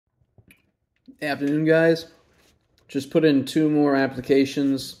Afternoon, guys. Just put in 2 more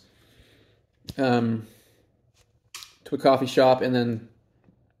applications to a coffee shop and then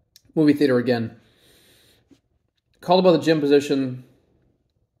movie theater again. Called about the gym position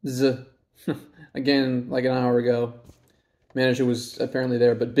again like an hour ago. Manager was apparently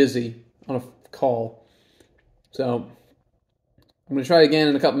there, but busy on a call. So I'm going to try again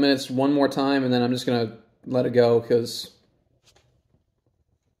in a couple minutes, one more time, and then I'm just going to let it go because,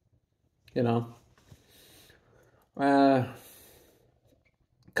 you know, a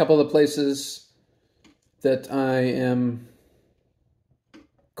couple of the places that I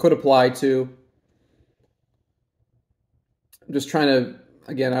could apply to. I'm just trying to,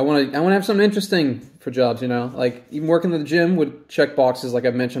 again, I want to have something interesting for jobs, you know, like even working in the gym would check boxes like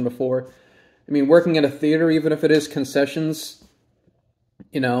I've mentioned before. I mean, working at a theater, even if it is concessions,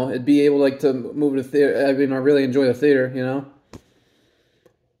 you know, it'd be able like to move to theater. I mean, I really enjoy the theater, you know.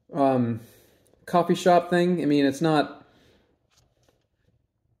 Coffee shop thing, I mean, I'm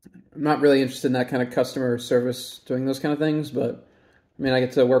not really interested in that kind of customer service, doing those kind of things, but I mean, I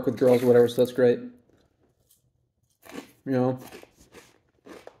get to work with girls or whatever, so that's great. You know.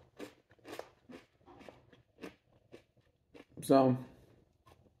 So,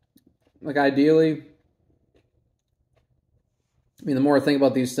 like, ideally, I mean, the more I think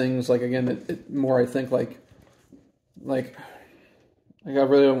about these things, like, again, the more I think, like I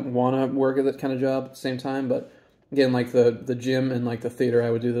really don't want to work at that kind of job at the same time, but again, like the gym and like the theater, I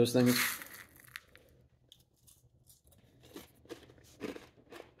would do those things.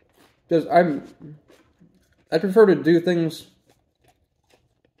 Because I prefer to do things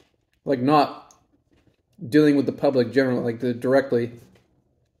like not dealing with the public generally, like directly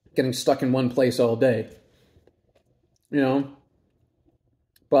getting stuck in one place all day, you know,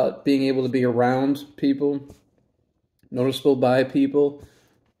 but being able to be around people, noticeable by people,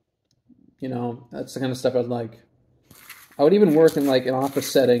 you know, that's the kind of stuff I'd like. I would even work in like an office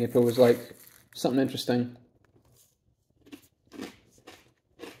setting if it was like something interesting.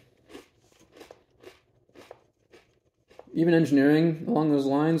 Even engineering along those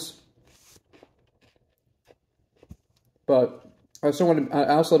lines. But I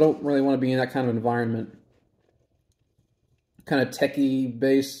also don't really want to be in that kind of environment. Kind of techie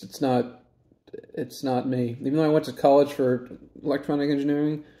based. It's not me. Even though I went to college for electronic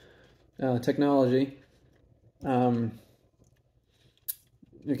engineering, technology, it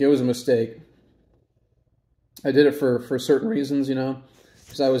was a mistake. I did it for certain reasons, you know,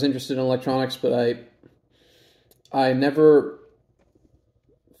 because I was interested in electronics, but I never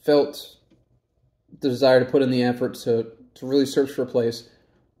felt the desire to put in the effort to really search for a place.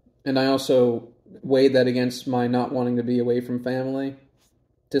 And I also weighed that against my not wanting to be away from family,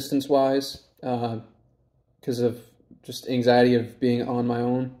 distance-wise, because of just anxiety of being on my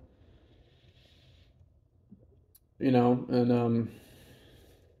own, you know, and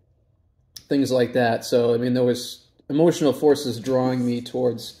things like that. So, I mean, there was emotional forces drawing me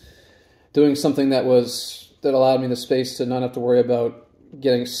towards doing something that allowed me the space to not have to worry about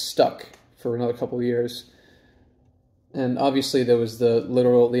getting stuck for another couple of years. And obviously there was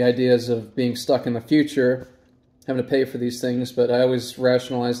the ideas of being stuck in the future, having to pay for these things, but I always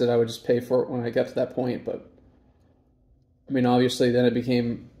rationalized that I would just pay for it when I got to that point. But I mean, obviously then it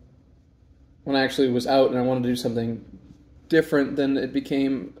became, when I actually was out and I wanted to do something different, then it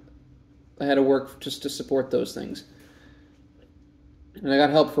became, I had to work just to support those things. And I got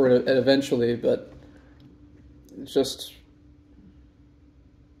help for it eventually, but it's just,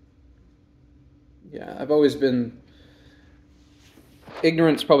 yeah, I've always been,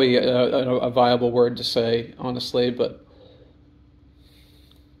 ignorant's probably a viable word to say, honestly, but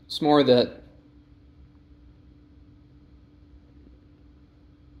it's more that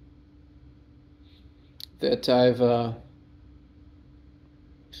I've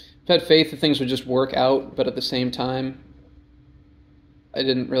had faith that things would just work out, but at the same time, I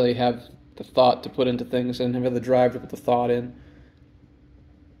didn't really have the thought to put into things. I didn't have the drive to put the thought in.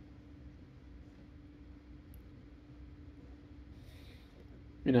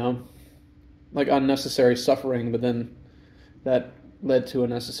 You know, like unnecessary suffering, but then that led to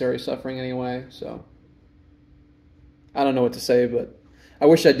unnecessary suffering anyway. So I don't know what to say, but I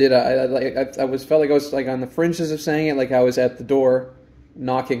wish I did. I felt like I was like on the fringes of saying it, like I was at the door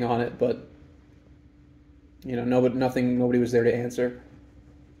knocking on it, but you know, nobody was there to answer.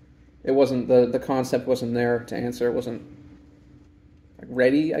 It wasn't the concept wasn't there to answer. It wasn't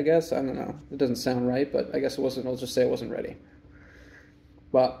ready, I guess. I don't know. It doesn't sound right, but I guess it wasn't. I'll just say it wasn't ready.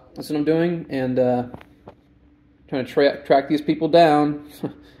 But that's what I'm doing, and trying to track these people down.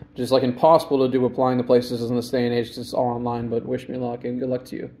 Just like impossible to do applying to places in this day and age because it's all online, but wish me luck and good luck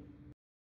to you.